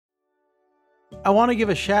I want to give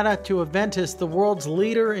a shout out to Aventis, the world's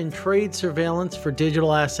leader in trade surveillance for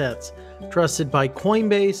digital assets. Trusted by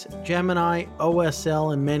Coinbase, Gemini,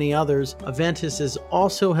 OSL, and many others, Aventis is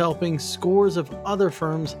also helping scores of other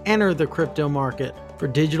firms enter the crypto market. For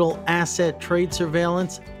digital asset trade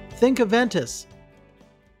surveillance, think Aventis.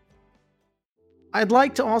 I'd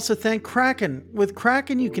like to also thank Kraken. With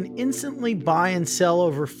Kraken, you can instantly buy and sell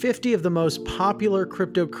over 50 of the most popular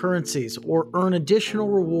cryptocurrencies or earn additional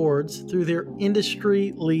rewards through their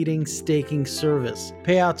industry-leading staking service.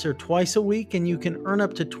 Payouts are twice a week and you can earn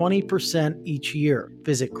up to 20% each year.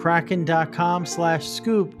 Visit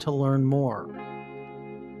kraken.com/scoop to learn more.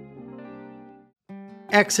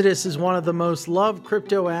 Exodus is one of the most loved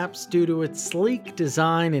crypto apps due to its sleek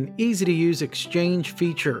design and easy-to-use exchange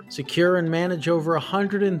feature. Secure and manage over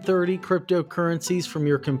 130 cryptocurrencies from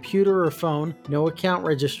your computer or phone. No account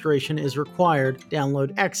registration is required.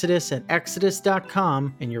 Download Exodus at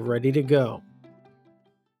exodus.com and you're ready to go.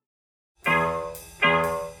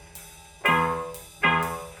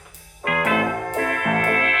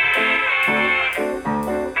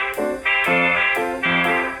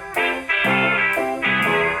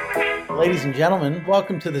 Ladies and gentlemen,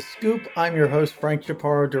 welcome to The Scoop. I'm your host, Frank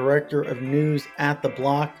Chaparro, Director of News at The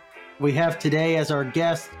Block. We have today as our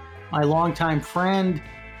guest my longtime friend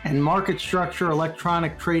and market structure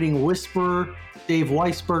electronic trading whisperer, Dave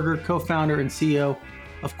Weisberger, co-founder and CEO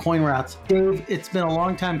of CoinRoutes. Dave, it's been a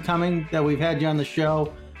long time coming that we've had you on the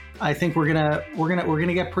show. I think we're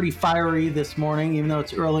gonna get pretty fiery this morning, even though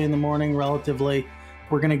it's early in the morning relatively.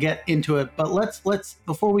 We're going to get into it, but let's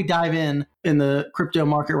before we dive in the crypto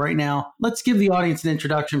market right now, let's give the audience an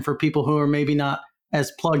introduction for people who are maybe not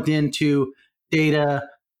as plugged into data,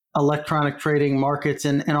 electronic trading markets,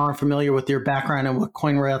 and aren't familiar with your background and what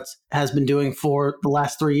CoinRoutes has been doing for the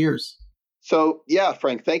last 3 years. So, yeah,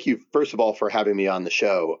 Frank, thank you, first of all, for having me on the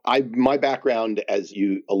show. My background, as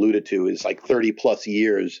you alluded to, is like 30 plus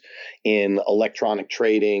years in electronic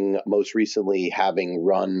trading, most recently having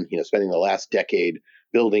run, spending the last decade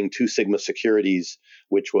building Two Sigma Securities,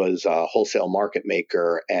 which was a wholesale market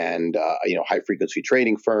maker and high frequency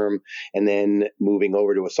trading firm, and then moving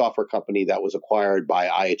over to a software company that was acquired by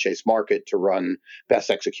IHS Markit to run best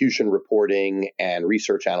execution reporting and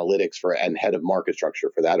research analytics and head of market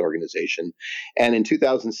structure for that organization. And in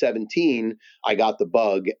 2017, I got the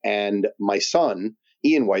bug, and my son,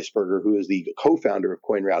 Ian Weisberger, who is the co-founder of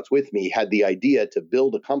CoinRoutes with me, had the idea to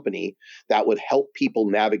build a company that would help people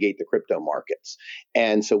navigate the crypto markets.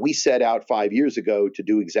 And so we set out 5 years ago to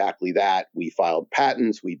do exactly that. We filed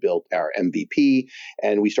patents, we built our MVP,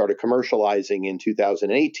 and we started commercializing in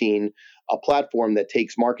 2018 a platform that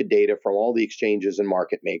takes market data from all the exchanges and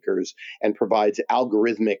market makers and provides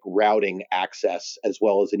algorithmic routing access as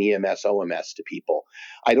well as an EMS, OMS to people.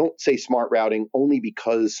 I don't say smart routing only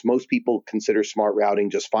because most people consider smart routing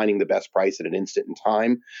just finding the best price at an instant in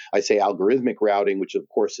time. I say algorithmic routing, which of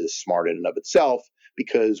course is smart in and of itself,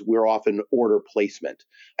 because we're often order placement.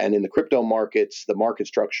 And in the crypto markets, the market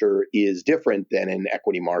structure is different than in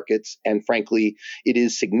equity markets. And frankly, it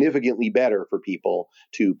is significantly better for people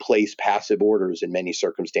to place passive orders in many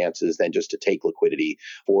circumstances than just to take liquidity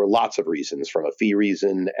for lots of reasons, from a fee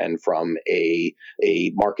reason and from a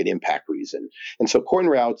market impact reason. And so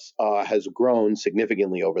CoinRoutes has grown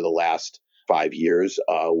significantly over the last 5 years.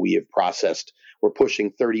 We're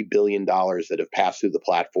pushing $30 billion that have passed through the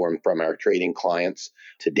platform from our trading clients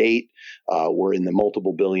to date. We're in the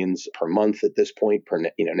multiple billions per month at this point.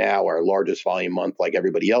 Now our largest volume month, like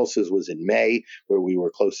everybody else's, was in May, where we were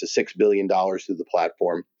close to $6 billion through the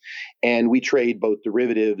platform. And we trade both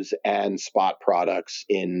derivatives and spot products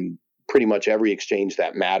in pretty much every exchange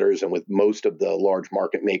that matters and with most of the large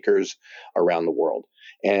market makers around the world.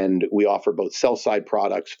 And we offer both sell-side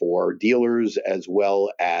products for dealers as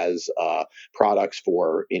well as products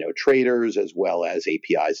for traders, as well as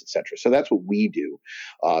APIs, et cetera. So that's what we do.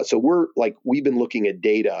 We've been looking at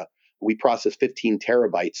data. We process 15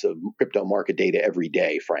 terabytes of crypto market data every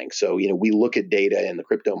day, Frank. So, we look at data in the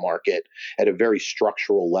crypto market at a very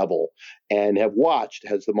structural level and have watched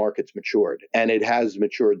as the market's matured. And it has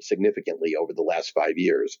matured significantly over the last 5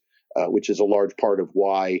 years, which is a large part of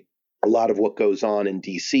why a lot of what goes on in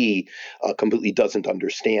DC completely doesn't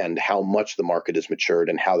understand how much the market has matured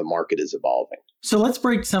and how the market is evolving. So let's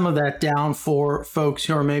break some of that down for folks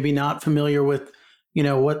who are maybe not familiar with,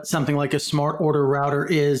 what something like a smart order router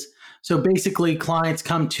is. So basically clients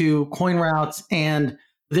come to CoinRoutes and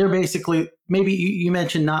they're basically, maybe you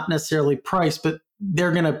mentioned not necessarily price, but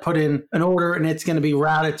they're going to put in an order and it's going to be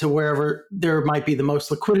routed to wherever there might be the most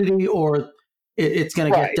liquidity, or it's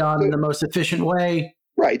going to get done in the most efficient way.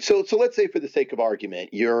 Right. So let's say for the sake of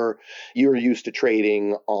argument, you're used to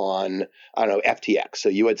trading on, I don't know, FTX. So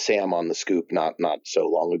you had Sam on the scoop not so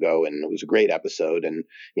long ago, and it was a great episode, and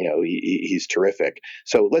he's terrific.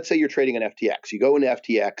 So let's say you're trading on FTX. You go into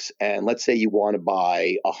FTX, and let's say you want to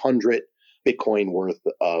buy 100 Bitcoin worth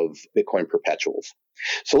of Bitcoin perpetuals.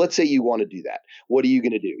 So let's say you want to do that. What are you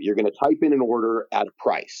going to do? You're going to type in an order at a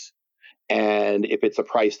price. And if it's a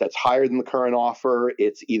price that's higher than the current offer,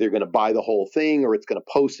 it's either going to buy the whole thing or it's going to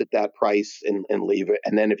post at that price and leave it.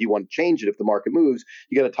 And then if you want to change it, if the market moves,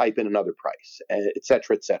 you got to type in another price, et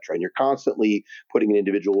cetera, et cetera. And you're constantly putting in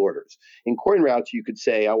individual orders. In CoinRoutes, you could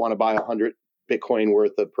say, I want to buy 100 Bitcoin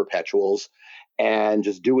worth of perpetuals and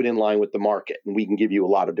just do it in line with the market. And we can give you a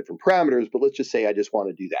lot of different parameters, but let's just say I just want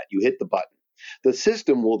to do that. You hit the button. The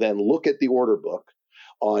system will then look at the order book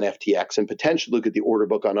on FTX and potentially look at the order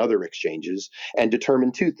book on other exchanges and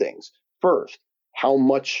determine two things. First, how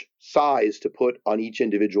much size to put on each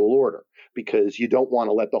individual order, because you don't want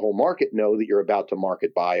to let the whole market know that you're about to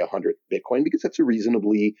market buy 100 Bitcoin, because that's a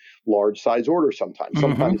reasonably large size order sometimes. Mm-hmm.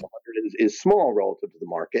 Sometimes 100 is small relative to the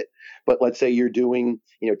market. But let's say you're doing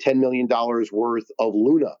 $10 million worth of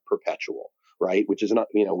Luna perpetual, right? Which is not,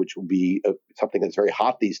 which will be something that's very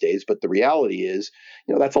hot these days. But the reality is,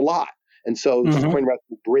 that's a lot. And so CoinRoutes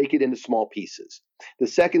will break it into small pieces. The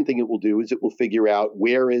second thing it will do is it will figure out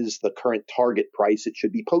where is the current target price it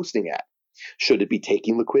should be posting at. Should it be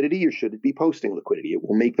taking liquidity or should it be posting liquidity? It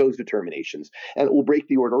will make those determinations and it will break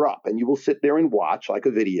the order up. And you will sit there and watch like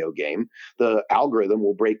a video game. The algorithm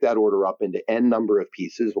will break that order up into N number of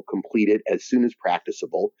pieces, will complete it as soon as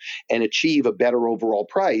practicable, and achieve a better overall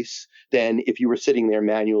price than if you were sitting there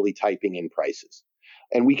manually typing in prices.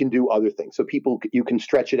 And we can do other things. So you can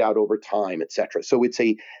stretch it out over time, et cetera. So it's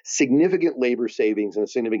a significant labor savings and a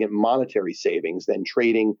significant monetary savings than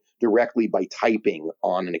trading directly by typing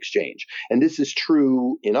on an exchange. And this is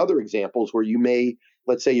true in other examples where you may,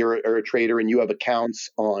 let's say you're a trader and you have accounts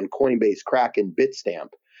on Coinbase, Kraken, Bitstamp,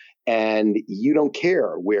 and you don't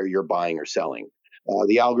care where you're buying or selling.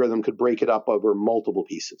 The algorithm could break it up over multiple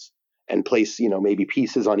pieces and place, maybe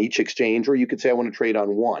pieces on each exchange, or you could say, I want to trade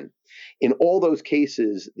on one. In all those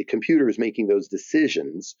cases, the computer is making those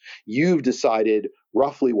decisions. You've decided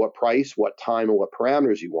roughly what price, what time, and what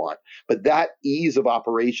parameters you want. But that ease of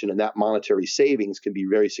operation and that monetary savings can be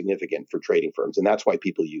very significant for trading firms. And that's why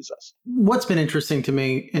people use us. What's been interesting to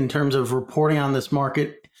me in terms of reporting on this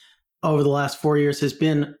market over the last 4 years has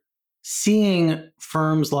been seeing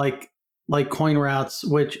firms like CoinRoutes,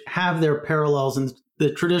 which have their parallels in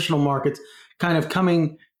the traditional markets, kind of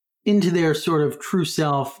coming into their sort of true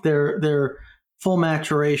self, their full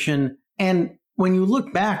maturation. And when you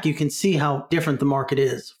look back, you can see how different the market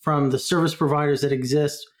is from the service providers that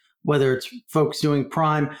exist, whether it's folks doing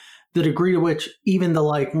Prime, the degree to which even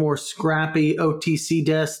the more scrappy OTC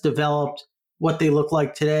desks developed what they look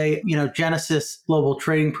like today. Genesis Global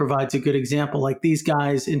Trading provides a good example. Like these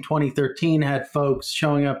guys in 2013 had folks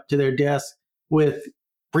showing up to their desk with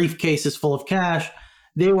briefcases full of cash.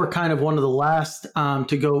 They were kind of one of the last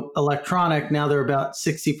to go electronic. Now they're about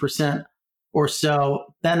 60% or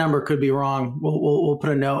so. That number could be wrong. We'll put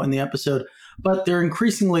a note in the episode. But they're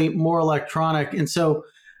increasingly more electronic. And so,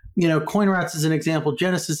 CoinRoutes is an example.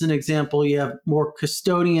 Genesis is an example. You have more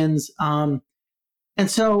custodians. And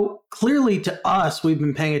so clearly to us, we've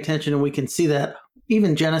been paying attention and we can see that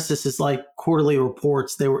even Genesis is like quarterly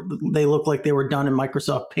reports. They look like they were done in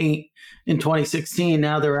Microsoft Paint in 2016.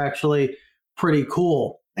 Now they're actually pretty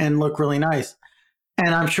cool and look really nice.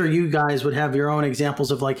 And I'm sure you guys would have your own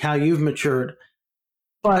examples of how you've matured.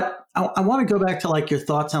 But I want to go back to your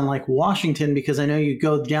thoughts on Washington, because I know you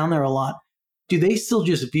go down there a lot. Do they still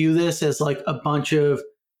just view this as a bunch of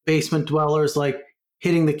basement dwellers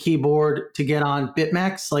hitting the keyboard to get on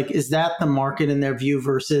BitMEX? Is that the market in their view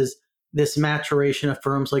versus this maturation of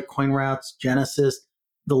firms like CoinRoutes, Genesis,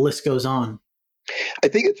 the list goes on? I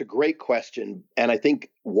think it's a great question. And I think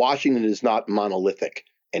Washington is not monolithic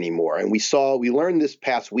anymore. And we learned this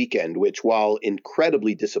past weekend, which, while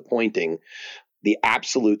incredibly disappointing, the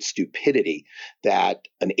absolute stupidity that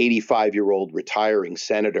an 85-year-old retiring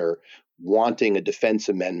senator wanting a defense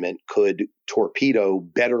amendment could torpedo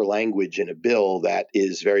better language in a bill that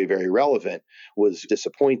is very, very relevant was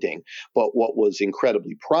disappointing. But what was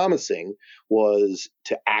incredibly promising was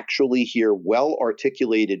to actually hear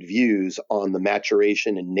well-articulated views on the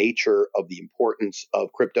maturation and nature of the importance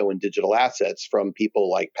of crypto and digital assets from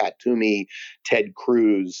people like Pat Toomey, Ted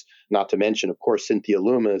Cruz, not to mention, of course, Cynthia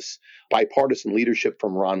Lummis, bipartisan leadership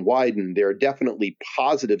from Ron Wyden. There are definitely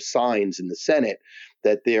positive signs in the Senate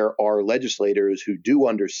that there are legislators who do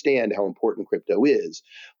understand how important crypto is.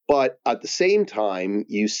 But at the same time,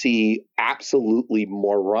 you see absolutely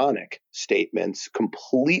moronic statements,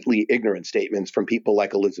 completely ignorant statements from people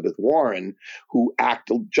like Elizabeth Warren, who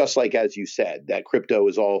act just like, as you said, that crypto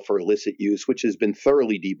is all for illicit use, which has been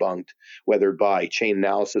thoroughly debunked, whether by chain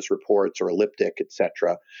analysis reports or Elliptic, et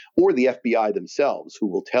cetera, or the FBI themselves, who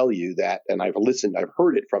will tell you that, and I've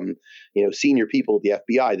heard it from senior people at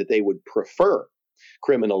the FBI, that they would prefer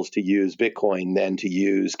criminals to use Bitcoin than to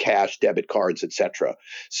use cash, debit cards, etc.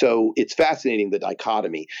 So it's fascinating, the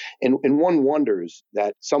dichotomy. And one wonders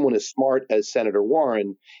that someone as smart as Senator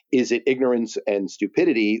Warren, is it ignorance and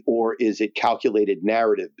stupidity, or is it calculated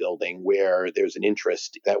narrative building where there's an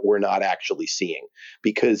interest that we're not actually seeing?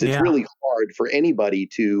 Because it's really hard for anybody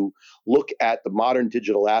to look at the modern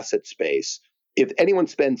digital asset space. If anyone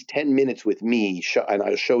spends 10 minutes with me and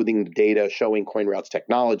I show them the data showing CoinRoute's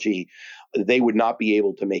technology, they would not be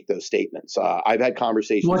able to make those statements. I've had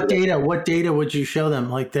conversations. What data would you show them,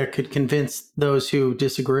 like, that could convince those who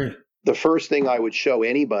disagree? The first thing I would show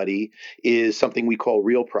anybody is something we call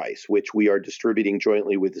real price, which we are distributing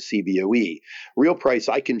jointly with the CBOE. Real price,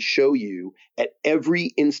 I can show you at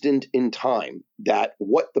every instant in time that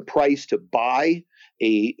what the price to buy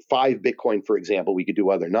a 5 Bitcoin, for example, we could do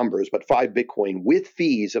other numbers, but 5 Bitcoin with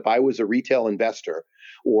fees, if I was a retail investor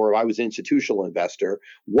or if I was an institutional investor,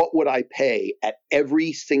 what would I pay at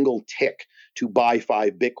every single tick to buy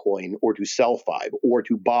 5 Bitcoin or to sell 5, or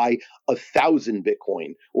to buy 1,000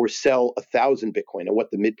 Bitcoin or sell 1,000 Bitcoin, and what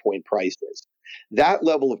the midpoint price is? That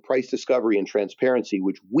level of price discovery and transparency,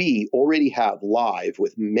 which we already have live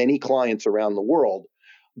with many clients around the world,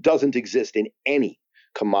 doesn't exist in any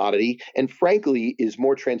commodity, and frankly is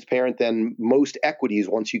more transparent than most equities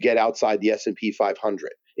once you get outside the S&P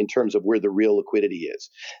 500 in terms of where the real liquidity is.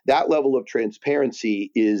 That level of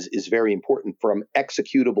transparency is very important from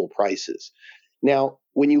executable prices. Now,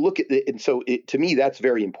 when you look at to me, that's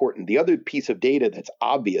very important. The other piece of data that's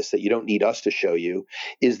obvious that you don't need us to show you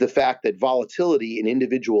is the fact that volatility in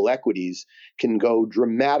individual equities can go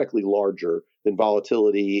dramatically larger than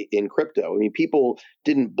volatility in crypto. I mean, people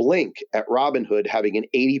didn't blink at Robinhood having an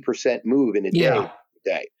 80% move in a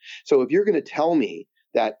day. So if you're going to tell me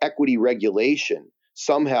that equity regulation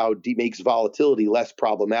somehow makes volatility less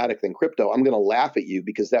problematic than crypto, I'm going to laugh at you,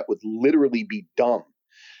 because that would literally be dumb.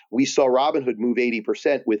 We saw Robinhood move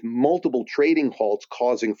 80% with multiple trading halts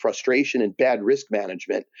causing frustration and bad risk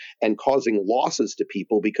management and causing losses to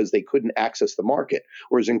people because they couldn't access the market.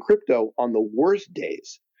 Whereas in crypto, on the worst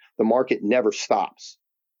days, the market never stops.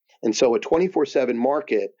 And so a 24/7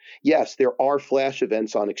 market, yes, there are flash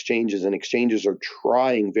events on exchanges, and exchanges are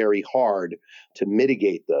trying very hard to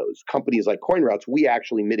mitigate those. Companies like CoinRoutes, we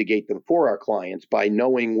actually mitigate them for our clients by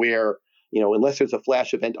knowing where, unless there's a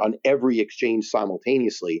flash event on every exchange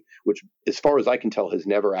simultaneously, which as far as I can tell has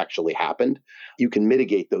never actually happened, you can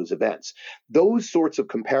mitigate those events. Those sorts of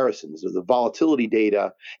comparisons of the volatility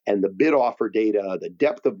data and the bid offer data, the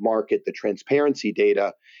depth of market, the transparency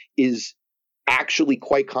data is actually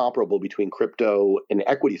quite comparable between crypto and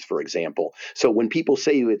equities, for example. So when people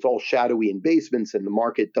say it's all shadowy in basements and the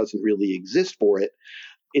market doesn't really exist for it,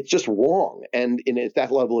 it's just wrong. And it's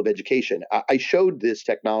that level of education. I showed this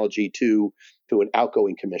technology to an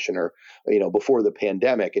outgoing commissioner, before the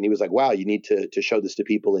pandemic, and he was like, "Wow, you need to show this to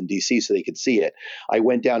people in DC so they could see it." I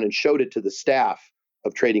went down and showed it to the staff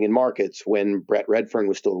of Trading and Markets when Brett Redfern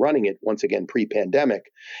was still running it, once again pre-pandemic,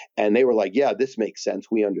 and they were like, "Yeah, this makes sense.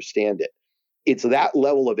 We understand it." It's that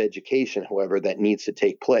level of education, however, that needs to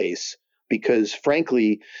take place, because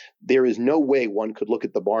frankly, there is no way one could look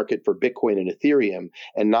at the market for Bitcoin and Ethereum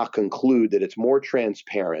and not conclude that it's more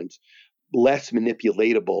transparent, less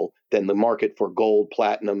manipulatable than the market for gold,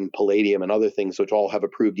 platinum, palladium, and other things, which all have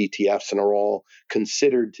approved ETFs and are all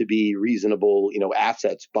considered to be reasonable,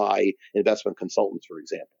 assets by investment consultants, for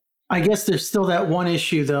example. I guess there's still that one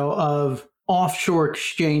issue, though, of offshore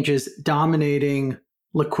exchanges dominating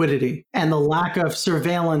liquidity and the lack of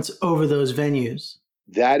surveillance over those venues.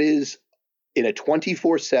 That is, in a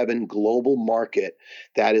 24/7 global market,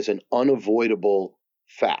 that is an unavoidable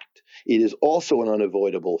fact. It is also an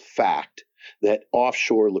unavoidable fact that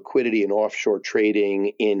offshore liquidity and offshore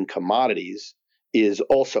trading in commodities is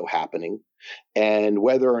also happening. And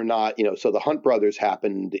whether or not, so the Hunt brothers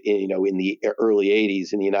happened in the early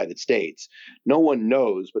 80s in the United States. No one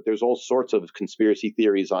knows, but there's all sorts of conspiracy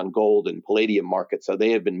theories on gold and palladium markets. So they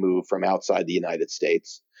have been moved from outside the United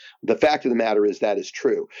States. The fact of the matter is that is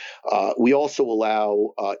true. We also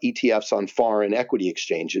allow ETFs on foreign equity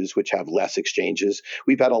exchanges, which have less exchanges.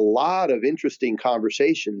 We've had a lot of interesting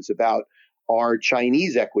conversations about our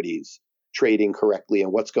Chinese equities trading correctly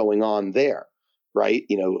and what's going on there. right?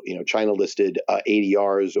 China listed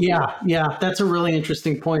ADRs. Yeah, that's a really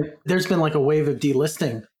interesting point. There's been like a wave of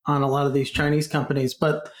delisting on a lot of these Chinese companies,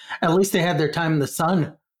 but at least they had their time in the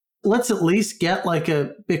sun. Let's at least get like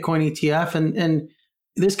a Bitcoin ETF, and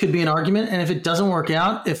this could be an argument. And if it doesn't work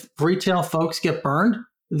out, if retail folks get burned,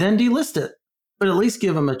 then delist it, but at least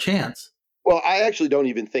give them a chance. Well, I actually don't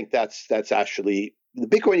even think that's actually the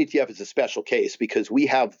Bitcoin ETF is a special case because we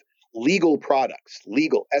have legal products,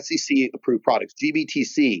 legal SEC approved products,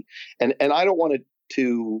 GBTC, and I don't want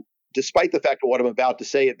to, despite the fact of what I'm about to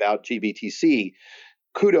say about GBTC.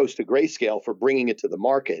 Kudos to Grayscale for bringing it to the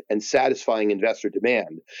market and satisfying investor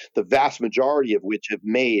demand, the vast majority of which have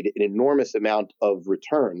made an enormous amount of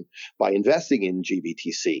return by investing in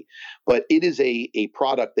GBTC. But it is a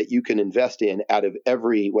product that you can invest in out of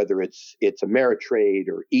whether it's Ameritrade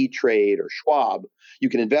or E-Trade or Schwab, you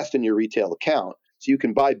can invest in your retail account. So you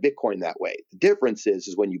can buy Bitcoin that way. The difference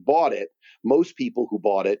is when you bought it, most people who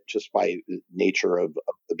bought it, just by the nature of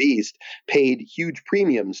the beast, paid huge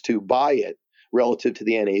premiums to buy it relative to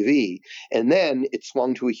the NAV, and then it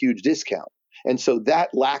swung to a huge discount. And so that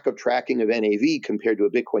lack of tracking of NAV compared to a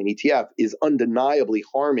Bitcoin ETF is undeniably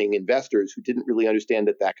harming investors who didn't really understand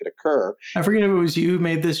that could occur. I forget if it was you who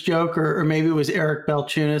made this joke or maybe it was Eric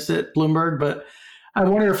Balchunas at Bloomberg, but I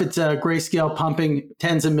wonder if it's Grayscale pumping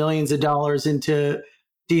tens of millions of dollars into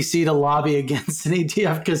DC to lobby against an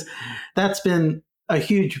ETF, because that's been a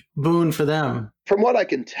huge boon for them. From what I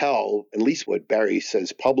can tell, at least what Barry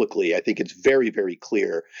says publicly, I think it's very, very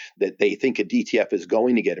clear that they think a DTF is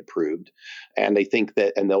going to get approved, and they think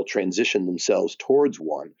that, and they'll transition themselves towards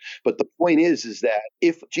one. But the point is that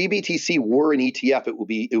if GBTC were an ETF, it would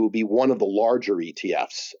be one of the larger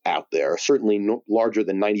ETFs out there, certainly larger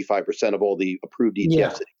than 95% of all the approved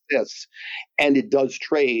ETFs that exists. And it does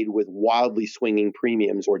trade with wildly swinging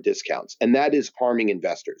premiums or discounts, and that is harming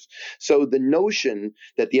investors. So the notion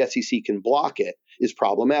that the SEC can block it is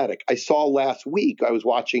problematic. I saw last week, I was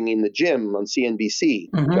watching in the gym on CNBC,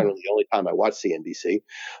 generally the only time I watch CNBC,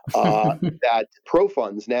 that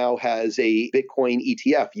ProFunds now has a Bitcoin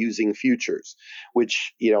ETF using futures,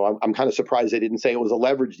 which, I'm kind of surprised they didn't say it was a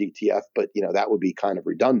leveraged ETF, but, that would be kind of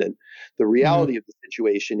redundant. The reality of the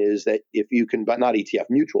situation is that if you can, but not ETF,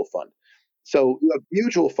 mutual fund. So you have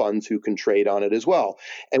mutual funds who can trade on it as well.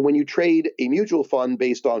 And when you trade a mutual fund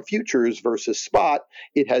based on futures versus spot,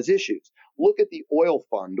 it has issues. Look at the oil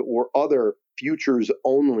fund or other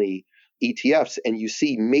futures-only ETFs, and you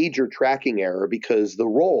see major tracking error because the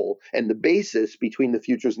roll and the basis between the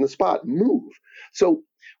futures and the spot move. So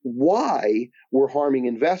why we're harming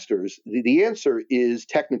investors? The answer is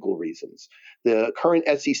technical reasons. The current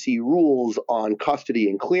SEC rules on custody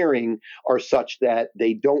and clearing are such that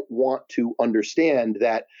they don't want to understand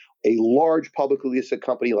that a large publicly listed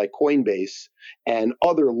company like Coinbase and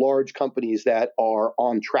other large companies that are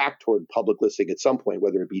on track toward public listing at some point,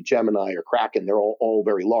 whether it be Gemini or Kraken, they're all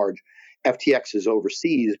very large. FTX is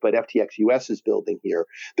overseas, but FTX US is building here.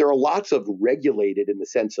 There are lots of regulated, in the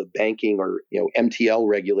sense of banking or MTL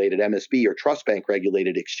regulated, MSB or trust bank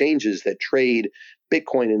regulated exchanges that trade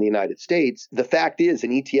Bitcoin in the United States. The fact is,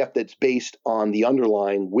 an ETF that's based on the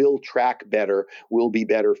underlying will track better, will be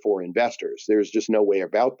better for investors. There's just no way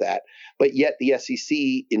about that. But yet the SEC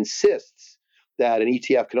insists that an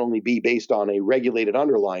ETF can only be based on a regulated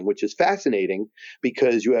underlying, which is fascinating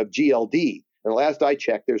because you have GLD. And last I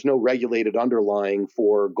checked, there's no regulated underlying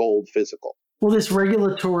for gold physical. Well, this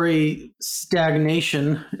regulatory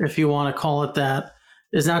stagnation, if you want to call it that,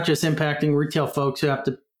 is not just impacting retail folks who have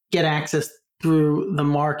to get access through the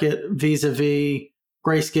market vis-a-vis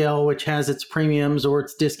Grayscale, which has its premiums or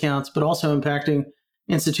its discounts, but also impacting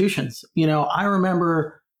institutions. I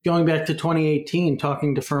remember going back to 2018,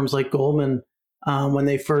 talking to firms like Goldman when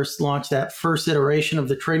they first launched that first iteration of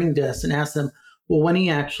the trading desk and asked them, well, when are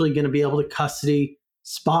you actually going to be able to custody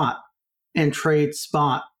spot and trade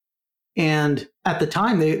spot? And at the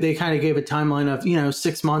time, they kind of gave a timeline of,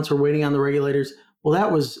 6 months, we're waiting on the regulators. Well,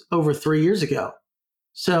 that was over 3 years ago.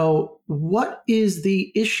 So what is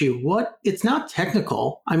the issue? It's not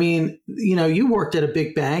technical. I mean, you worked at a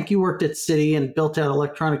big bank, you worked at Citi and built out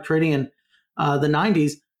electronic trading in the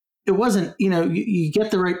 90s. It wasn't, you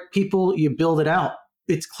get the right people, you build it out.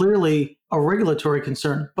 It's clearly a regulatory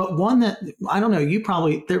concern, but one that I don't know.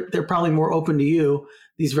 They're probably more open to you,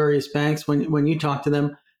 these various banks, when you talk to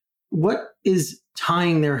them. What is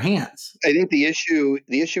tying their hands? I think the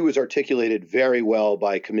issue was articulated very well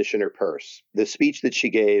by Commissioner Peirce. The speech that she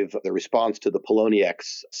gave, the response to the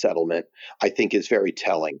Poloniex settlement, I think is very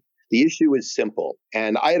telling. The issue is simple.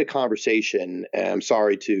 And I had a conversation, and I'm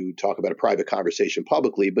sorry to talk about a private conversation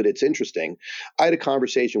publicly, but it's interesting. I had a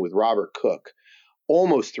conversation with Robert Cook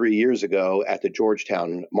almost 3 years ago at the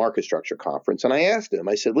Georgetown Market Structure Conference. And I asked him,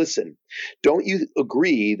 I said, listen, don't you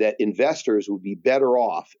agree that investors would be better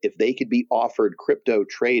off if they could be offered crypto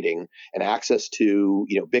trading and access to,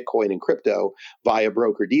 Bitcoin and crypto via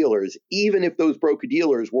broker dealers, even if those broker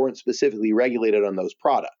dealers weren't specifically regulated on those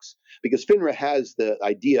products? Because FINRA has the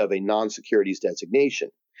idea of a non-securities designation.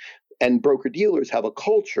 And broker dealers have a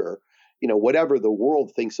culture, whatever the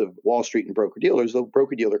world thinks of Wall Street and broker dealers, the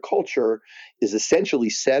broker dealer culture is essentially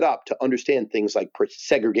set up to understand things like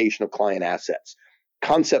segregation of client assets.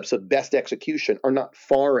 Concepts of best execution are not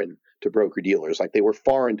foreign to broker dealers, like they were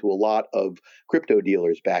foreign to a lot of crypto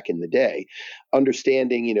dealers back in the day.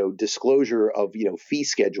 Understanding, disclosure of, fee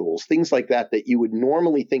schedules, things like that you would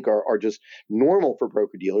normally think are just normal for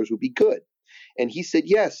broker dealers would be good. And he said,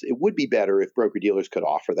 yes, it would be better if broker dealers could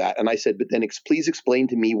offer that. And I said, but then please explain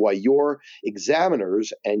to me why your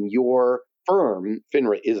examiners and your firm,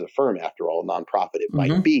 FINRA is a firm after all, nonprofit it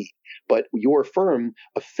might be, but your firm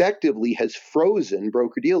effectively has frozen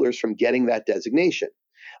broker dealers from getting that designation.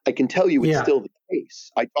 I can tell you it's still the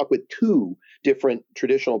case. I talked with 2 different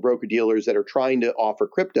traditional broker dealers that are trying to offer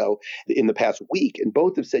crypto in the past week, and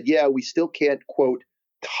both have said, yeah, we still can't, quote,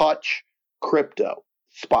 touch crypto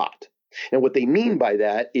spot. And what they mean by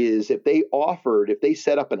that is if they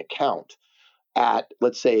set up an account at,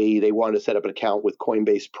 let's say they wanted to set up an account with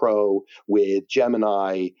Coinbase Pro, with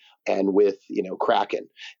Gemini, and with, Kraken,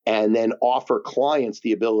 and then offer clients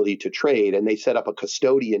the ability to trade, and they set up a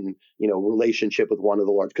custodian, relationship with one of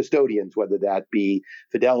the large custodians, whether that be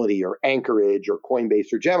Fidelity or Anchorage or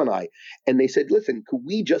Coinbase or Gemini. And they said, listen, could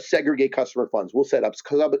we just segregate customer funds? We'll set up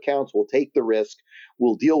sub accounts, we'll take the risk,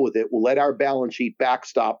 we'll deal with it, we'll let our balance sheet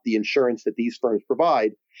backstop the insurance that these firms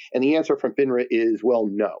provide. And the answer from FINRA is, well,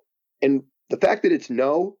 no. And the fact that it's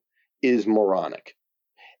no is moronic.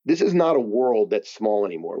 This is not a world that's small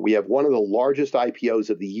anymore. We have one of the largest IPOs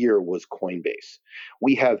of the year was Coinbase.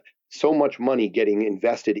 We have so much money getting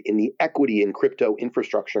invested in the equity in crypto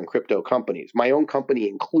infrastructure and crypto companies, my own company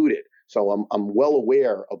included. So I'm well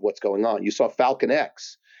aware of what's going on. You saw Falcon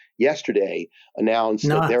X yesterday announced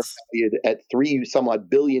that they're valued at $3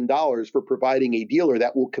 billion for providing a dealer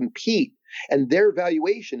that will compete. And their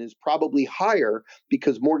valuation is probably higher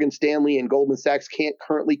because Morgan Stanley and Goldman Sachs can't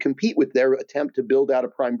currently compete with their attempt to build out a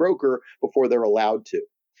prime broker before they're allowed to.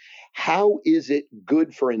 How is it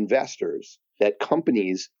good for investors that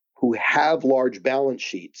companies who have large balance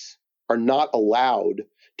sheets are not allowed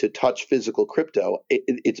to touch physical crypto?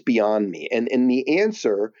 It's beyond me. And the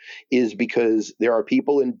answer is because there are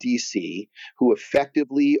people in DC who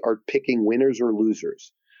effectively are picking winners or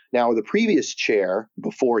losers. Now, the previous chair,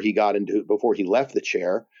 before he left the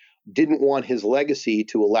chair, didn't want his legacy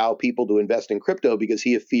to allow people to invest in crypto because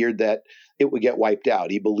he feared that it would get wiped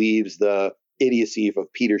out. He believes the idiocy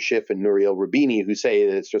of Peter Schiff and Nouriel Roubini, who say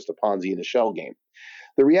that it's just a Ponzi and a shell game.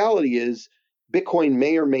 The reality is Bitcoin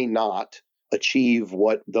may or may not achieve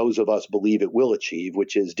what those of us believe it will achieve,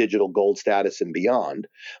 which is digital gold status and beyond.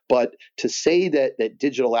 But to say that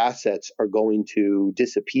digital assets are going to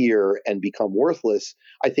disappear and become worthless,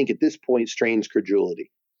 I think at this point strains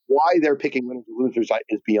credulity. Why they're picking winners and losers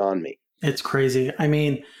is beyond me. It's crazy. I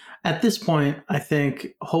mean, at this point, I think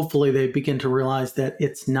hopefully they begin to realize that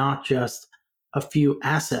it's not just a few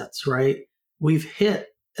assets, right? We've hit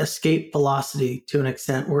escape velocity to an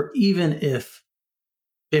extent where even if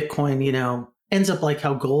Bitcoin, ends up like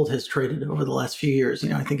how gold has traded over the last few years.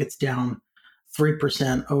 I think it's down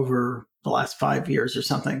 3% over the last 5 years or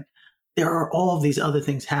something. There are all of these other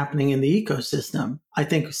things happening in the ecosystem. I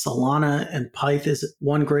think Solana and Pyth is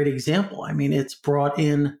one great example. I mean, it's brought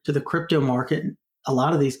in to the crypto market. A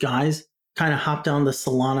lot of these guys kind of hopped on the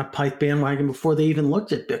Solana Pyth bandwagon before they even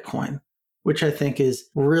looked at Bitcoin, which I think is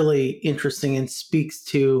really interesting and speaks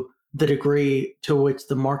to the degree to which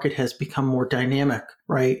the market has become more dynamic,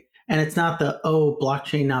 right? And it's not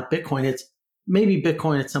blockchain, not Bitcoin. It's maybe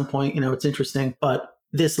Bitcoin at some point, it's interesting, but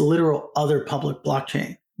this literal other public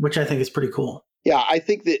blockchain, which I think is pretty cool. Yeah, I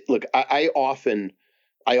think that, look, I often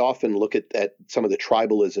look at some of the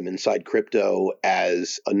tribalism inside crypto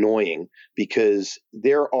as annoying because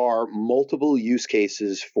there are multiple use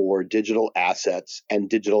cases for digital assets and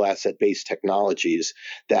digital asset-based technologies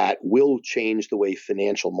that will change the way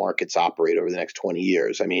financial markets operate over the next 20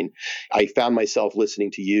 years. I mean, I found myself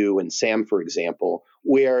listening to you and Sam, for example,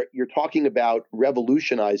 where you're talking about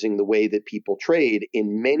revolutionizing the way that people trade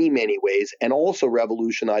in many, many ways, and also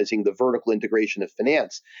revolutionizing the vertical integration of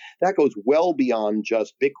finance. That goes well beyond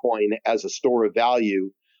just Bitcoin as a store of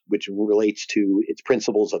value, which relates to its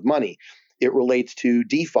principles of money. It relates to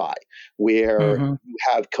DeFi, where you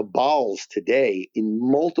have cabals today in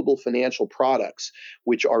multiple financial products,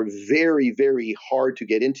 which are very, very hard to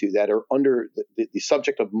get into, that are under the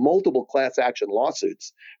subject of multiple class action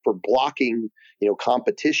lawsuits for blocking,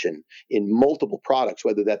 competition in multiple products,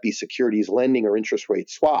 whether that be securities lending or interest rate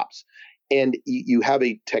swaps. And you have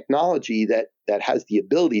a technology that has the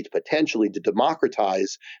ability to potentially to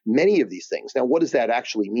democratize many of these things. Now, what does that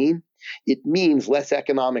actually mean? It means less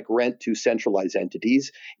economic rent to centralized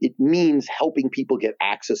entities. It means helping people get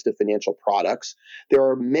access to financial products. There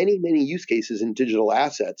are many, many use cases in digital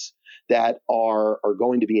assets that are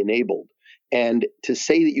going to be enabled. And to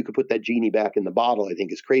say that you could put that genie back in the bottle, I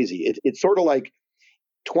think is crazy. It's sort of like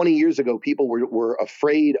 20 years ago, people were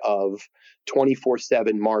afraid of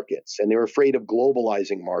 24/7 markets, and they were afraid of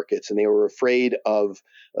globalizing markets, and they were afraid of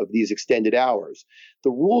these extended hours.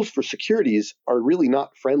 The rules for securities are really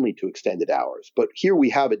not friendly to extended hours. But here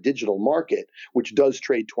we have a digital market which does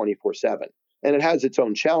trade 24/7. And it has its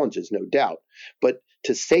own challenges, no doubt. But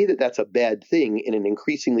to say that that's a bad thing in an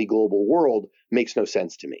increasingly global world makes no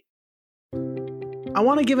sense to me. I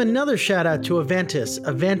want to give another shout out to Aventis.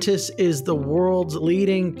 Aventis is the world's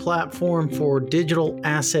leading platform for digital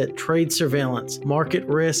asset trade surveillance, market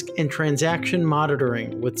risk, and transaction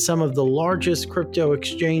monitoring, with some of the largest crypto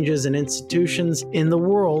exchanges and institutions in the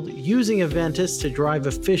world using Aventis to drive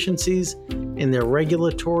efficiencies in their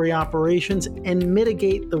regulatory operations and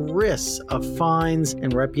mitigate the risks of fines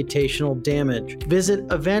and reputational damage. Visit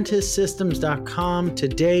AventisSystems.com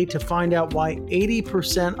today to find out why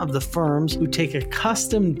 80% of the firms who take a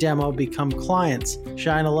custom demo become clients.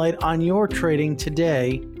 Shine a light on your trading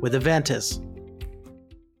today with Aventis.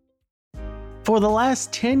 For the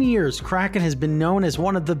last 10 years, Kraken has been known as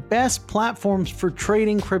one of the best platforms for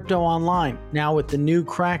trading crypto online. Now with the new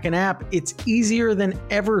Kraken app, it's easier than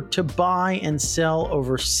ever to buy and sell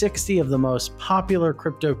over 60 of the most popular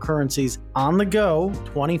cryptocurrencies on the go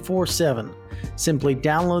 24/7. Simply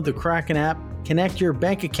download the Kraken app, connect your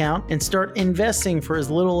bank account, and start investing for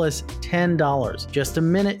as little as $10. Just a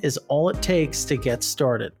minute is all it takes to get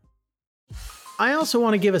started. I also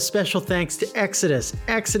want to give a special thanks to Exodus.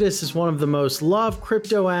 Exodus is one of the most loved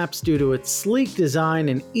crypto apps due to its sleek design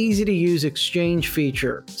and easy-to-use exchange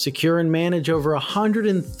feature. Secure and manage over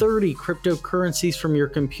 130 cryptocurrencies from your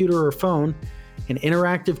computer or phone, and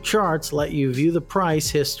interactive charts let you view the price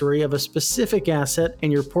history of a specific asset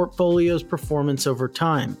and your portfolio's performance over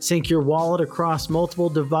time. Sync your wallet across multiple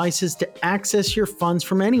devices to access your funds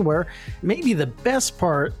from anywhere. Maybe the best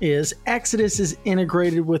part is Exodus is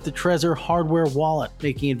integrated with the Trezor hardware wallet,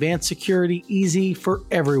 making advanced security easy for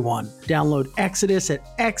everyone. Download Exodus at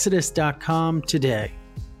exodus.com today.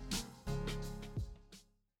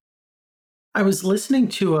 I was listening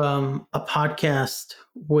to a podcast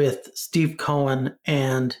with Steve Cohen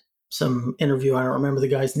and some interview. I don't remember the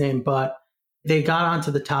guy's name, but they got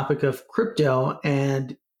onto the topic of crypto,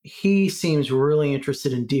 and he seems really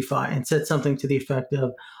interested in DeFi and said something to the effect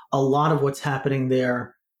of a lot of what's happening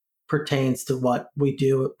there pertains to what we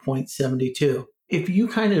do at Point 72. If you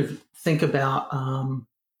kind of think about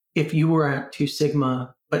if you were at Two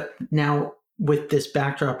Sigma, but now with this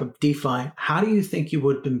backdrop of DeFi, how do you think you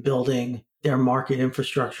would have been building their market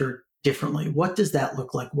infrastructure differently? What does that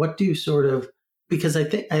look like? What do you sort of, because I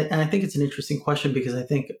think it's an interesting question, because I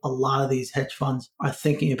think a lot of these hedge funds are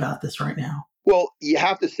thinking about this right now. Well, you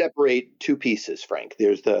have to separate two pieces, Frank.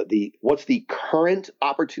 There's the what's the current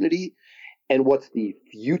opportunity and what's the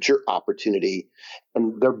future opportunity.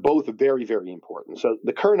 And they're both very, very important. So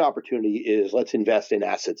the current opportunity is let's invest in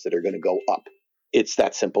assets that are going to go up. It's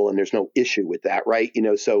that simple, and there's no issue with that, right?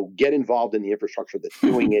 So get involved in the infrastructure that's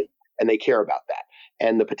doing it, and they care about that.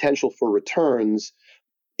 And the potential for returns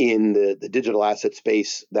in the digital asset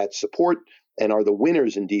space that support and are the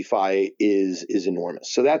winners in DeFi is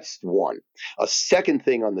enormous. So that's one. A second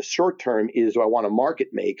thing on the short term is, do I want to market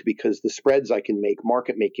make? Because the spreads I can make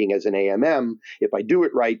market making as an AMM, if I do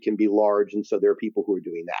it right, can be large. And so there are people who are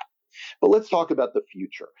doing that. But let's talk about the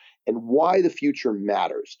future and why the future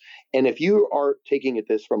matters. And if you are taking at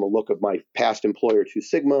this from a look of my past employer, Two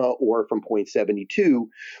Sigma, or from Point 72,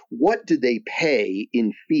 what did they pay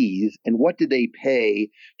in fees and what did they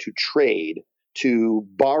pay to trade, to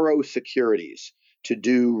borrow securities, to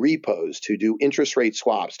do repos, to do interest rate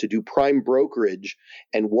swaps, to do prime brokerage,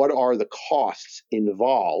 and what are the costs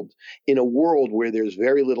involved in a world where there's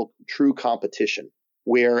very little true competition,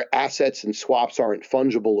 where assets and swaps aren't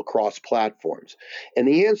fungible across platforms? And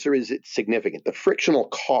the answer is it's significant. The frictional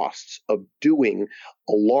costs of doing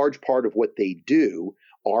a large part of what they do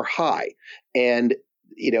are high. And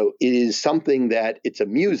it is something that it's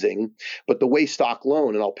amusing, but the way stock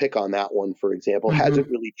loan, and I'll pick on that one, for example, hasn't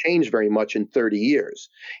really changed very much in 30 years.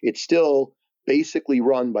 It's still basically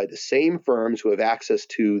run by the same firms who have access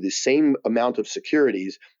to the same amount of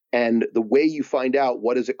securities. And the way you find out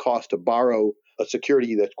what does it cost to borrow a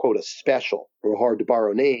security that's, quote, a special or hard to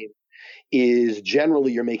borrow name is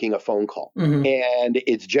generally you're making a phone call. And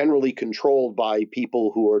it's generally controlled by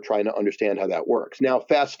people who are trying to understand how that works. Now,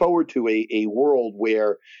 fast forward to a world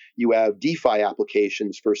where you have DeFi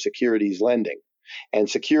applications for securities lending. And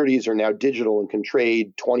securities are now digital and can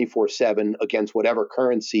trade 24/7 against whatever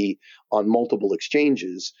currency on multiple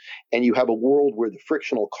exchanges. And you have a world where the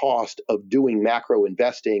frictional cost of doing macro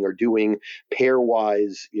investing or doing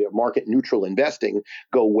pairwise, market neutral investing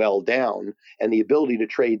go well down. And the ability to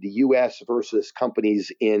trade the US versus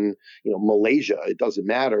companies in Malaysia, it doesn't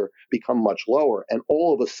matter, become much lower. And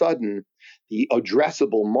all of a sudden, the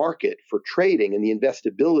addressable market for trading and the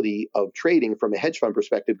investability of trading from a hedge fund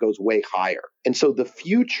perspective goes way higher. And so the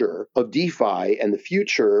future of DeFi and the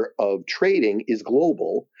future of trading is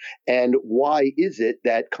global. And why is it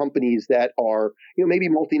that companies that are, maybe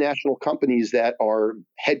multinational companies that are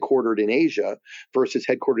headquartered in Asia versus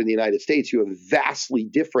headquartered in the United States, you have vastly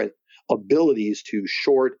different abilities to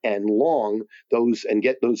short and long those and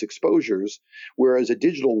get those exposures, whereas a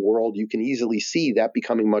digital world, you can easily see that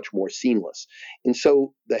becoming much more seamless. And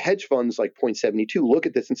so the hedge funds like Point72 look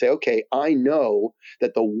at this and say, okay, I know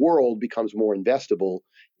that the world becomes more investable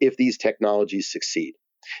if these technologies succeed.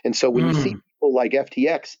 And so when you see people like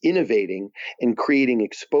FTX innovating and creating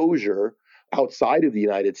exposure outside of the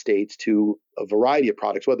United States to a variety of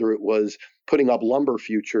products, whether it was putting up lumber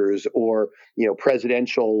futures or,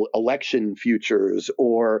 presidential election futures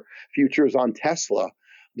or futures on Tesla.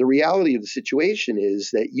 The reality of the situation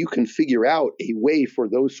is that you can figure out a way for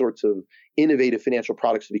those sorts of innovative financial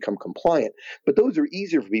products to become compliant, but those are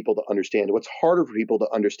easier for people to understand. What's harder for people to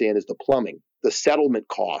understand is the plumbing, the settlement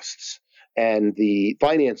costs, and the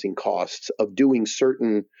financing costs of doing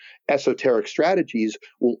certain esoteric strategies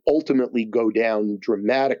will ultimately go down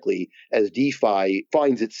dramatically as DeFi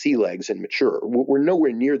finds its sea legs and mature. We're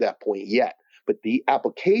nowhere near that point yet, but the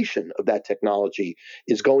application of that technology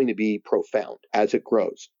is going to be profound as it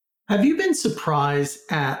grows. Have you been surprised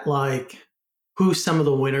at who some of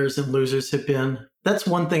the winners and losers have been? That's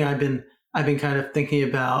one thing I've been kind of thinking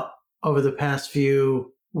about over the past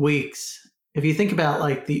few weeks. If you think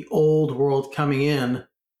about the old world coming in,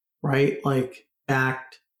 right?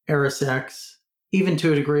 Bakkt, ErisX, even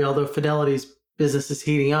to a degree, although Fidelity's business is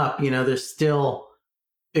heating up, there's still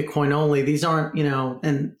Bitcoin only. These aren't,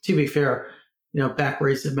 and to be fair, Bakkt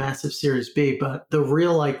raised a massive Series B, but the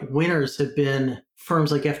real winners have been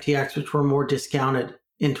firms like FTX, which were more discounted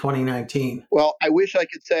in 2019. Well, I wish I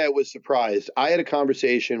could say I was surprised. I had a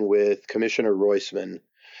conversation with Commissioner Roisman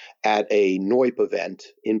at a NOIP event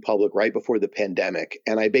in public right before the pandemic.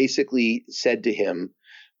 And I basically said to him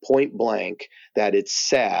point blank that it's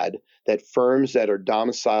sad that firms that are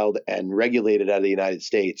domiciled and regulated out of the United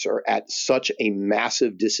States are at such a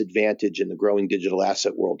massive disadvantage in the growing digital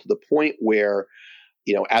asset world, to the point where,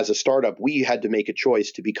 as a startup, we had to make a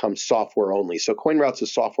choice to become software only. So CoinRoutes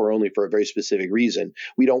is software only for a very specific reason.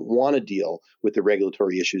 We don't want to deal with the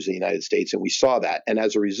regulatory issues in the United States, and we saw that. And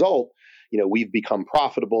as a result, we've become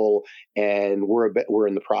profitable, and we're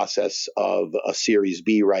in the process of a Series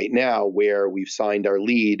B right now, where we've signed our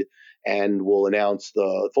lead, and we'll announce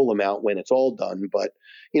the full amount when it's all done. But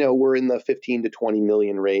we're in the 15 to 20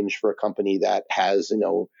 million range for a company that has an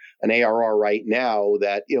ARR right now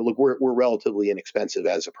that look, we're relatively inexpensive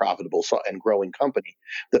as a profitable and growing company.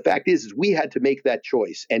 The fact is we had to make that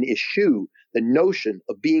choice and eschew the notion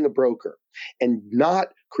of being a broker and not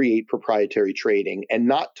create proprietary trading and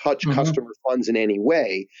not touch customer funds in any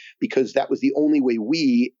way, because that was the only way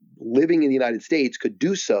we, living in the United States, could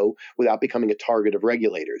do so without becoming a target of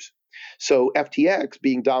regulators. So FTX,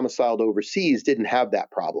 being domiciled overseas, didn't have that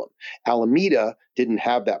problem. Alameda didn't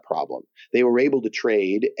have that problem. They were able to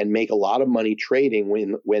trade and make a lot of money trading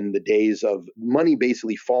when the days of money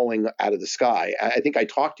basically falling out of the sky. I think I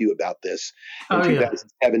talked to you about this in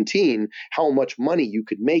 2017, how much money you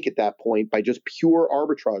could make at that point by just pure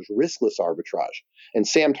arbitrage, riskless arbitrage. And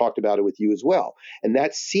Sam talked about it with you as well. And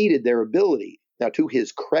that seeded their ability. Now, to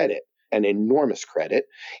his credit, an enormous credit,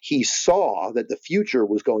 he saw that the future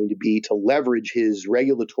was going to be to leverage his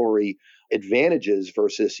regulatory advantages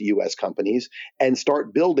versus U.S. companies and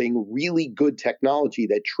start building really good technology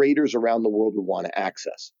that traders around the world would want to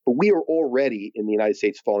access. But we are already in the United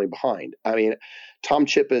States falling behind. I mean, Tom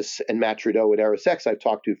Chippis and Matt Trudeau at ErisX I've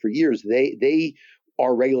talked to for years, they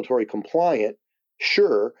are regulatory compliant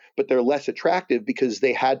Sure, but they're less attractive because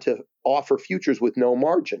they had to offer futures with no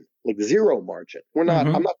margin, like zero margin. I'm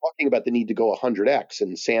Hmm. not talking about the need to go 100x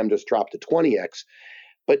and Sam just dropped to 20x,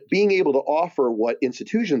 but being able to offer what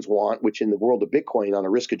institutions want, which in the world of Bitcoin on a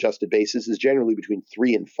risk adjusted basis is generally between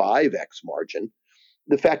 3 and 5x margin.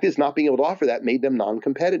 The fact is, not being able to offer that made them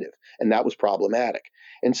non-competitive, and that was problematic.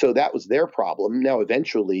 And so that was their problem. Now,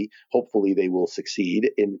 eventually, hopefully, they will succeed,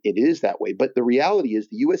 and it is that way. But the reality is,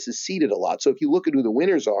 the U.S. is ceded a lot. So if you look at who the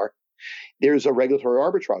winners are, there's a regulatory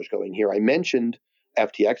arbitrage going here. I mentioned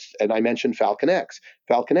FTX and I mentioned Falcon X.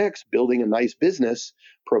 Falcon X building a nice business,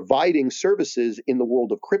 providing services in the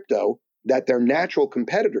world of crypto that their natural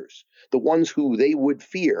competitors, the ones who they would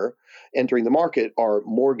fear entering the market, are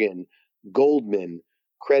Morgan, Goldman,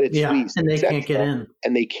 Credit Yeah, Suisse, and they etc. can't get in.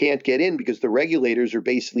 And they can't get in because the regulators are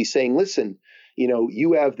basically saying, listen,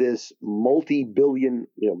 you have this multi-billion,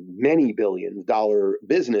 many billion dollar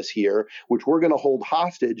business here, which we're going to hold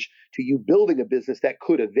hostage to you building a business that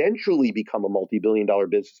could eventually become a multi-billion dollar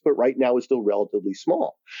business, but right now is still relatively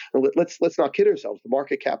small. And let's not kid ourselves. The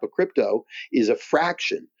market cap of crypto is a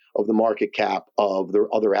fraction of the market cap of the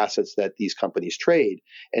other assets that these companies trade.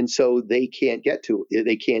 And so they can't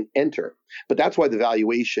they can't enter. But that's why the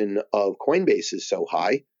valuation of Coinbase is so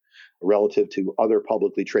high relative to other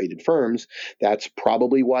publicly traded firms. That's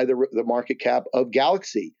probably why the market cap of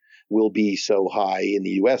Galaxy will be so high in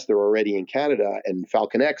the US. They're already in Canada, and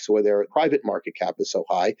Falcon X, where their private market cap is so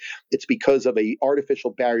high. It's because of an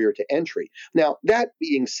artificial barrier to entry. Now, that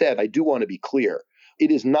being said, I do want to be clear. It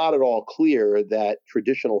is not at all clear that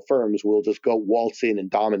traditional firms will just go waltz in and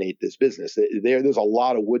dominate this business. There's a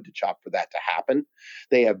lot of wood to chop for that to happen.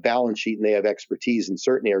 They have balance sheet and they have expertise in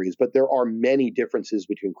certain areas, but there are many differences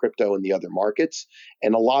between crypto and the other markets.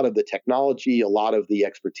 And a lot of the technology, a lot of the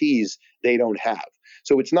expertise, they don't have.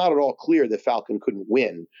 So it's not at all clear that Falcon couldn't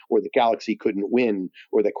win, or that Galaxy couldn't win,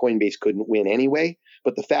 or that Coinbase couldn't win anyway.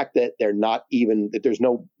 But the fact that that there's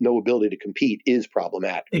no ability to compete is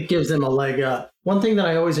problematic. It gives them a leg up. One thing that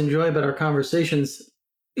I always enjoy about our conversations,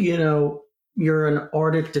 you're an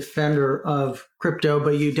ardent defender of crypto,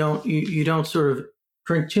 but you don't sort of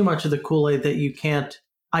drink too much of the Kool-Aid that you can't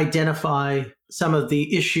identify some of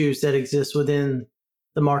the issues that exist within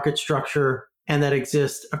the market structure and that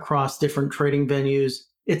exist across different trading venues.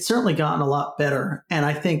 It's certainly gotten a lot better. And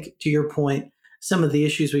I think, to your point, some of the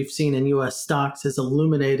issues we've seen in US stocks has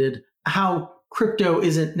illuminated how crypto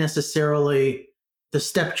isn't necessarily the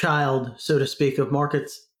stepchild, so to speak, of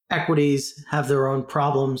markets. Equities have their own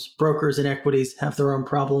problems. Brokers in equities have their own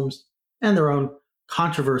problems and their own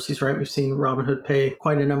controversies, right? We've seen Robinhood pay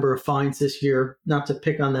quite a number of fines this year, not to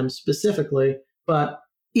pick on them specifically. But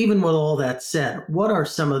even with all that said, what are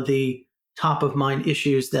some of the top of mind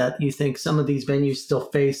issues that you think some of these venues still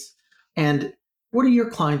face? And what are your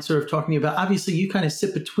clients sort of talking about? Obviously, you kind of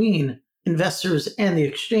sit between investors and the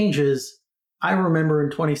exchanges. I remember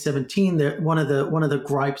in 2017 that one of the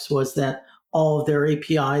gripes was that all of their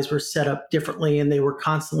APIs were set up differently and they were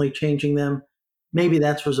constantly changing them. Maybe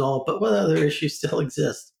that's resolved, but what other issues still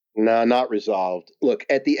exist? No, not resolved. Look,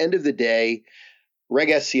 at the end of the day, Reg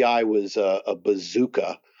SCI was a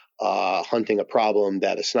bazooka hunting a problem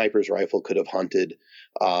that a sniper's rifle could have hunted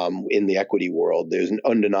in the equity world. There's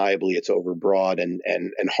undeniably it's overbroad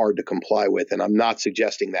and hard to comply with, and I'm not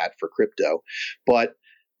suggesting that for crypto, but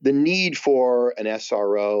the need for an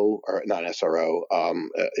SRO, or not an SRO,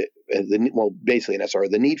 basically an SRO,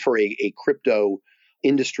 the need for a crypto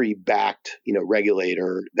industry-backed,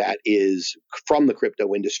 regulator that is from the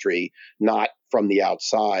crypto industry, not from the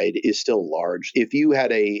outside, is still large. If you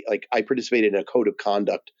had I participated in a code of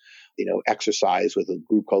conduct, exercise with a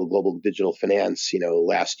group called Global Digital Finance,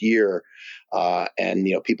 last year, and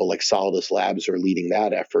people like Solidus Labs are leading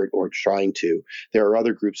that effort or trying to. There are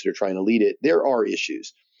other groups that are trying to lead it. There are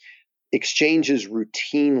issues. Exchanges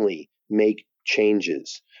routinely make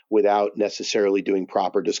changes without necessarily doing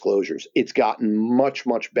proper disclosures. It's gotten much,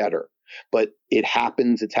 much better, but it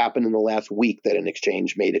happens. It's happened in the last week that an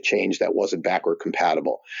exchange made a change that wasn't backward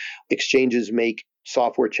compatible. Exchanges make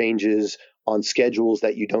software changes on schedules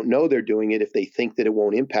that you don't know they're doing it if they think that it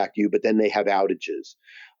won't impact you, but then they have outages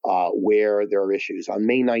where there are issues. On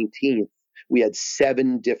May 19th, we had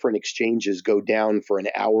 7 different exchanges go down for an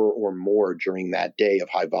hour or more during that day of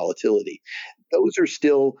high volatility. Those are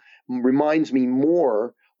still, reminds me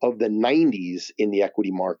more of the 90s in the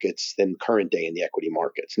equity markets than current day in the equity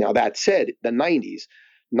markets. Now, that said, the 90s,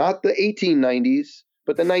 not the 1890s,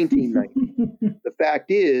 but the 1990s. The fact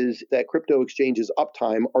is that crypto exchanges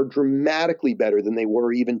uptime are dramatically better than they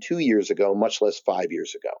were even 2 years ago, much less 5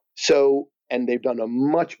 years ago. So and they've done a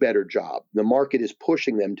much better job. The market is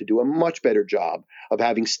pushing them to do a much better job of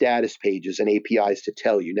having status pages and APIs to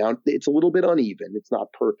tell you. Now, it's a little bit uneven. It's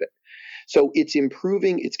not perfect. So it's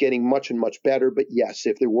improving. It's getting much and much better. But yes,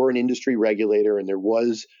 if there were an industry regulator and there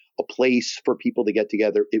was a place for people to get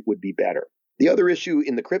together, it would be better. The other issue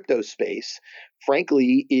in the crypto space,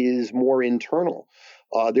 frankly, is more internal.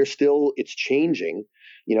 It's changing.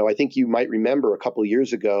 I think you might remember a couple of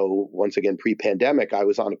years ago, once again, pre-pandemic, I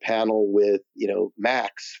was on a panel with,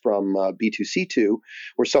 Max from B2C2,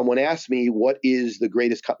 where someone asked me, what is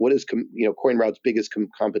CoinRoute's biggest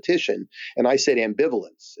competition? And I said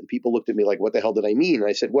ambivalence. And people looked at me like, what the hell did I mean? And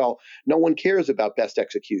I said, well, no one cares about best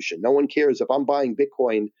execution. No one cares if I'm buying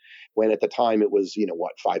Bitcoin when at the time it was,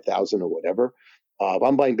 5,000 or whatever. If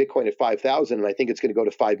I'm buying Bitcoin at 5,000 and I think it's going to go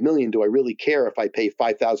to 5 million, do I really care if I pay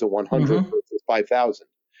 5,100 versus 5,000?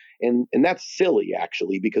 And that's silly,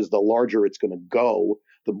 actually, because the larger it's going to go,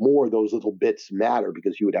 the more those little bits matter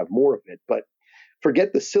because you would have more of it. But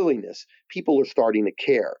forget the silliness. People are starting to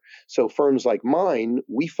care. So firms like mine,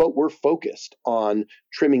 we're focused on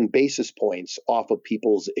trimming basis points off of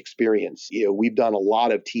people's experience. We've done a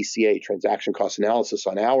lot of TCA, transaction cost analysis,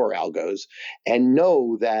 on our algos, and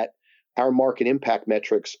know that our market impact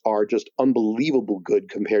metrics are just unbelievable good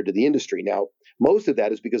compared to the industry. Now, most of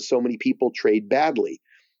that is because so many people trade badly.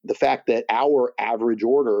 The fact that our average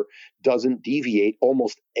order doesn't deviate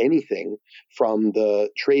almost anything from the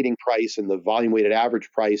trading price and the volume weighted average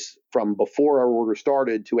price from before our order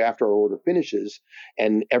started to after our order finishes,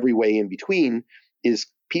 and every way in between, is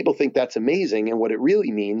people think that's amazing. And what it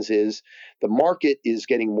really means is the market is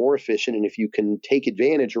getting more efficient. And if you can take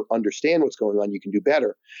advantage or understand what's going on, you can do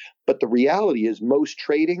better. But the reality is most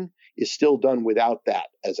trading is still done without that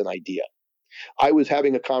as an idea. I was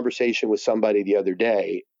having a conversation with somebody the other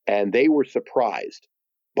day, and they were surprised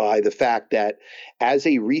by the fact that as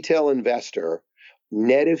a retail investor,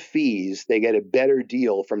 net of fees, they get a better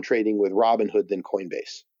deal from trading with Robinhood than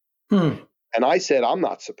Coinbase. And I said, I'm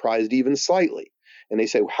not surprised even slightly. And they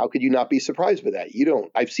say, how could you not be surprised by that?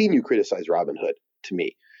 I've seen you criticize Robinhood to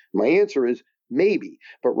me. My answer is maybe,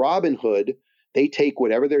 but Robinhood, they take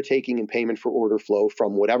whatever they're taking in payment for order flow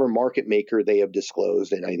from whatever market maker they have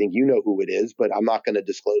disclosed. And I think you know who it is, but I'm not going to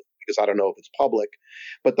disclose because I don't know if it's public.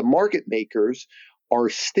 But the market makers are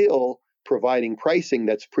still providing pricing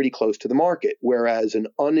that's pretty close to the market, whereas an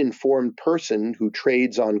uninformed person who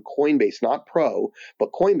trades on Coinbase, not Pro,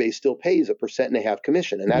 but Coinbase still pays 1.5%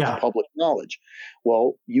 commission, and that's public knowledge.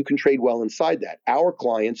 Well, you can trade well inside that. Our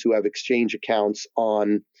clients who have exchange accounts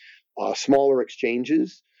on smaller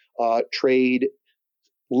exchanges trade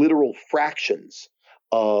literal fractions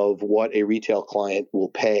of what a retail client will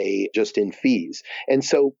pay just in fees. And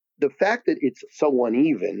so the fact that it's so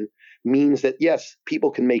uneven means that, yes,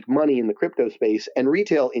 people can make money in the crypto space, and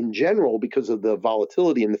retail in general, because of the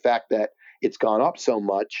volatility and the fact that it's gone up so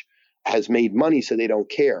much, has made money, so they don't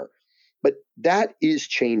care. But that is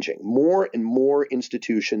changing. More and more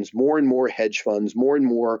institutions, more and more hedge funds, more and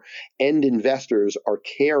more end investors are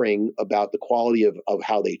caring about the quality of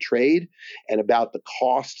how they trade and about the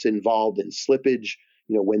costs involved in slippage,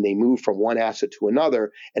 when they move from one asset to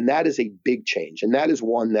another. And that is a big change. And that is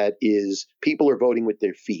one that is, people are voting with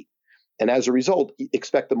their feet. And as a result,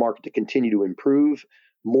 expect the market to continue to improve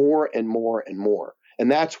more and more and more.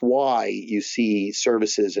 And that's why you see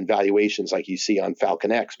services and valuations like you see on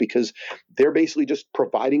Falcon X, because they're basically just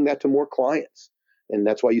providing that to more clients. And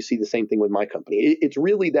that's why you see the same thing with my company. It's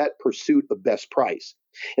really that pursuit of best price.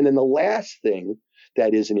 And then the last thing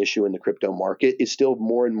that is an issue in the crypto market is still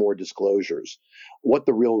more and more disclosures, what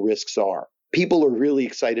the real risks are. People are really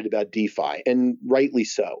excited about DeFi, and rightly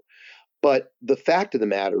so. But the fact of the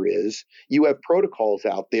matter is you have protocols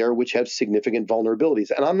out there which have significant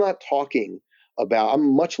vulnerabilities. And I'm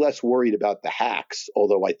much less worried about the hacks,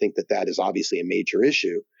 although I think that is obviously a major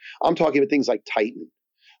issue. I'm talking about things like Titan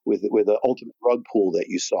with the ultimate rug pool that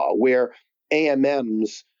you saw, where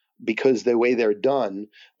AMMs, because the way they're done,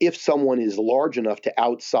 if someone is large enough to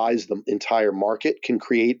outsize the entire market, can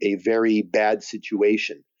create a very bad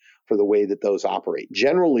situation for the way that those operate.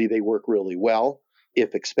 Generally, they work really well,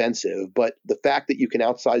 if expensive, but the fact that you can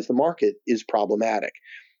outsize the market is problematic.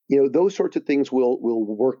 Those sorts of things will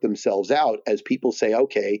work themselves out as people say,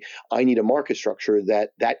 okay, I need a market structure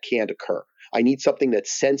that can't occur. I need something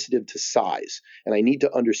that's sensitive to size, and I need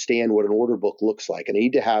to understand what an order book looks like. And I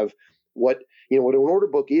need to have what an order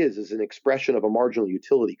book is an expression of a marginal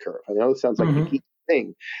utility curve. I know it sounds like the key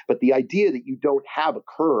thing, but the idea that you don't have a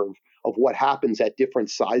curve of what happens at different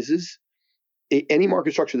sizes, any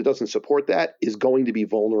market structure that doesn't support that is going to be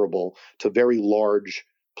vulnerable to very large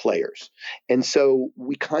players. And so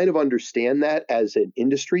we kind of understand that as an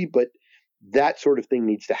industry, but That sort of thing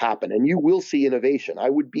needs to happen. And you will see innovation. I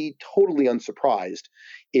would be totally unsurprised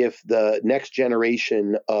if the next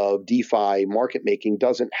generation of DeFi market making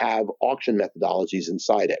doesn't have auction methodologies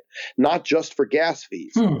inside it, not just for gas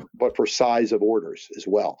fees, but for size of orders as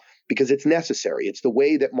well, because it's necessary. It's the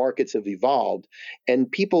way that markets have evolved,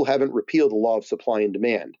 and people haven't repealed the law of supply and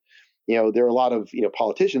demand. There are a lot of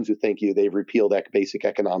politicians who think they've repealed basic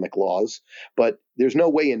economic laws, but there's no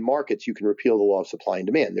way in markets you can repeal the law of supply and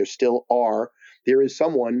demand. There is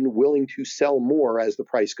someone willing to sell more as the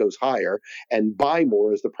price goes higher and buy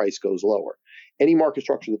more as the price goes lower. Any market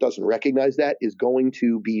structure that doesn't recognize that is going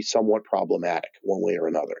to be somewhat problematic one way or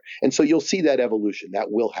another. And so you'll see that evolution.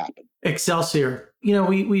 That will happen. Excelsior.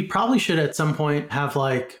 We probably should at some point have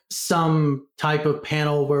like some type of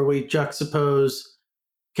panel where we juxtapose,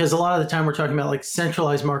 because a lot of the time we're talking about like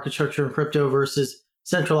centralized market structure in crypto versus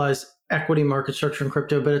centralized equity market structure in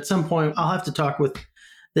crypto. But at some point, I'll have to talk with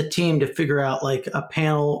the team to figure out like a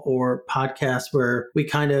panel or podcast where we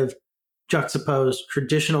kind of juxtapose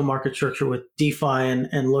traditional market structure with DeFi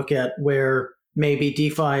and look at where maybe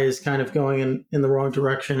DeFi is kind of going in the wrong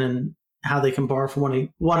direction and how they can borrow from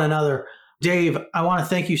one another. Dave, I want to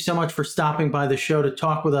thank you so much for stopping by the show to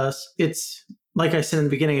talk with us. It's, like I said in the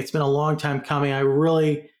beginning, it's been a long time coming. I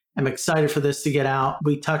really am excited for this to get out.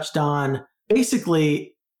 We touched on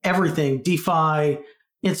basically everything: DeFi,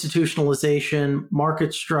 institutionalization,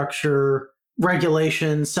 market structure,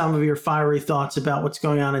 regulation, some of your fiery thoughts about what's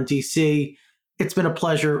going on in DC. It's been a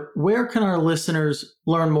pleasure. Where can our listeners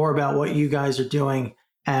learn more about what you guys are doing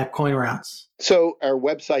at CoinRoutes? So our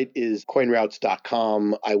website is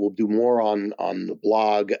coinroutes.com. I will do more on the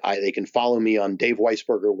blog. They can follow me on Dave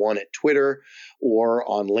Weisberger1 at Twitter, or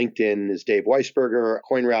on LinkedIn as Dave Weisberger.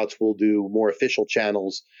 CoinRoutes will do more official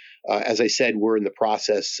channels. As I said, we're in the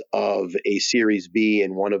process of a Series B,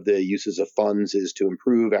 and one of the uses of funds is to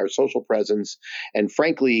improve our social presence, and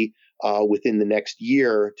frankly, within the next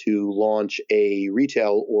year, to launch a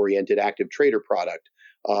retail-oriented active trader product.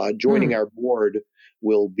 Joining our board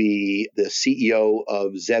will be the CEO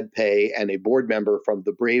of ZebPay and a board member from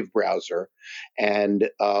the Brave browser. And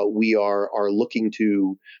we are looking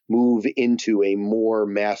to move into a more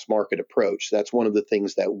mass market approach. That's one of the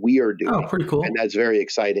things that we are doing. Oh, pretty cool. And that's very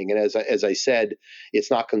exciting. And as I said, it's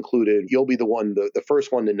not concluded. You'll be the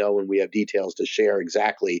first one to know, and we have details to share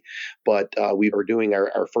exactly. But we are doing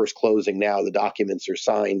our first closing now. The documents are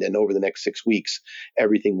signed, and over the next 6 weeks,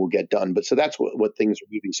 everything will get done. But so that's what things are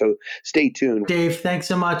moving. So stay tuned. Dave, thanks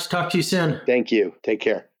so much. Talk to you soon. Thank you. Take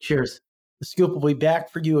care. Cheers. The Scoop will be back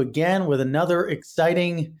for you again with another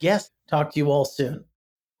exciting guest. Talk to you all soon.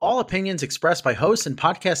 All opinions expressed by hosts and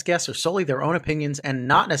podcast guests are solely their own opinions and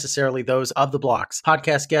not necessarily those of the blocks.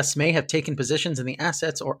 Podcast guests may have taken positions in the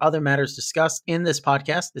assets or other matters discussed in this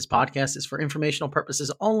podcast. This podcast is for informational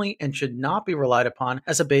purposes only and should not be relied upon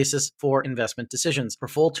as a basis for investment decisions. For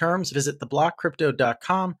full terms, visit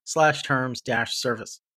theblockcrypto.com/terms-service.